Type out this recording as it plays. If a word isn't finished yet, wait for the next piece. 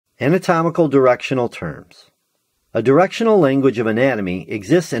Anatomical directional terms. A directional language of anatomy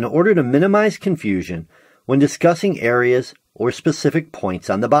exists in order to minimize confusion when discussing areas or specific points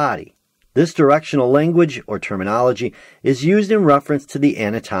on the body. This directional language or terminology is used in reference to the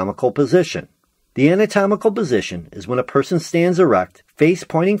anatomical position. The anatomical position is when a person stands erect, face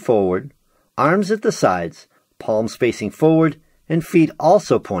pointing forward, arms at the sides, palms facing forward, and feet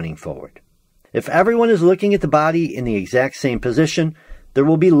also pointing forward. If everyone is looking at the body in the exact same position, there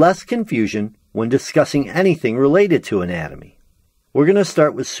will be less confusion when discussing anything related to anatomy. We're going to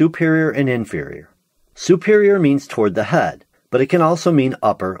start with superior and inferior. Superior means toward the head, but it can also mean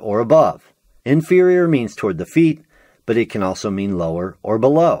upper or above. Inferior means toward the feet, but it can also mean lower or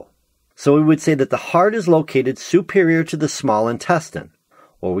below. So we would say that the heart is located superior to the small intestine,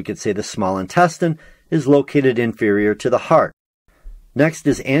 or we could say the small intestine is located inferior to the heart. Next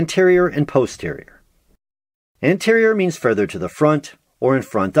is anterior and posterior. Anterior means further to the front or in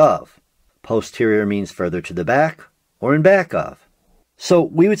front of. Posterior means further to the back or in back of. So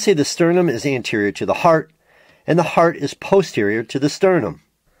we would say the sternum is anterior to the heart, and the heart is posterior to the sternum.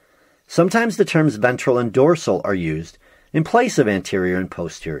 Sometimes the terms ventral and dorsal are used in place of anterior and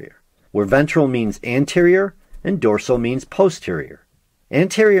posterior, where ventral means anterior and dorsal means posterior.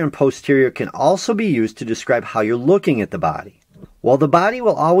 Anterior and posterior can also be used to describe how you're looking at the body. While the body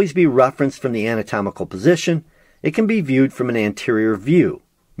will always be referenced from the anatomical position, it can be viewed from an anterior view,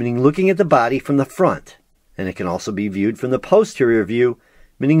 meaning looking at the body from the front, and it can also be viewed from the posterior view,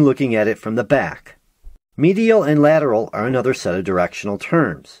 meaning looking at it from the back. Medial and lateral are another set of directional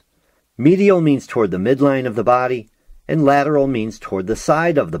terms. Medial means toward the midline of the body, and lateral means toward the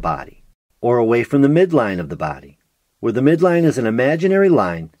side of the body, or away from the midline of the body, where the midline is an imaginary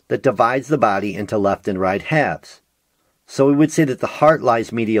line that divides the body into left and right halves. So we would say that the heart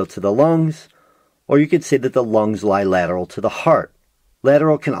lies medial to the lungs, or you could say that the lungs lie lateral to the heart.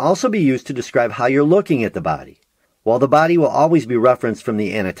 Lateral can also be used to describe how you're looking at the body. While the body will always be referenced from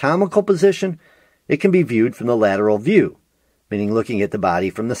the anatomical position, it can be viewed from the lateral view, meaning looking at the body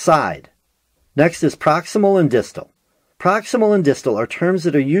from the side. Next is proximal and distal. Proximal and distal are terms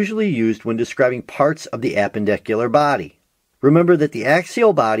that are usually used when describing parts of the appendicular body. Remember that the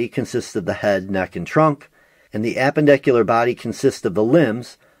axial body consists of the head, neck, and trunk, and the appendicular body consists of the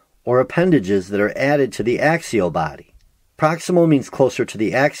limbs, or appendages that are added to the axial body. Proximal means closer to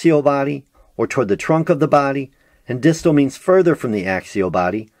the axial body, or toward the trunk of the body, and distal means further from the axial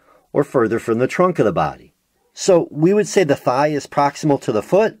body, or further from the trunk of the body. So we would say the thigh is proximal to the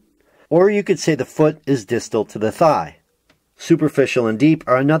foot, or you could say the foot is distal to the thigh. Superficial and deep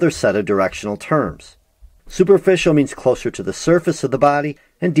are another set of directional terms. Superficial means closer to the surface of the body,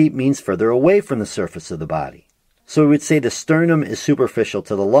 and deep means further away from the surface of the body. So we would say the sternum is superficial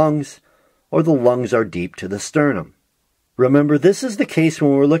to the lungs, or the lungs are deep to the sternum. Remember, this is the case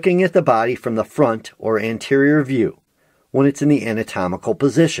when we're looking at the body from the front or anterior view, when it's in the anatomical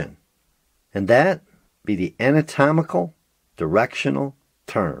position. And that be the anatomical directional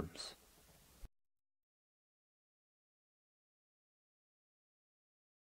terms.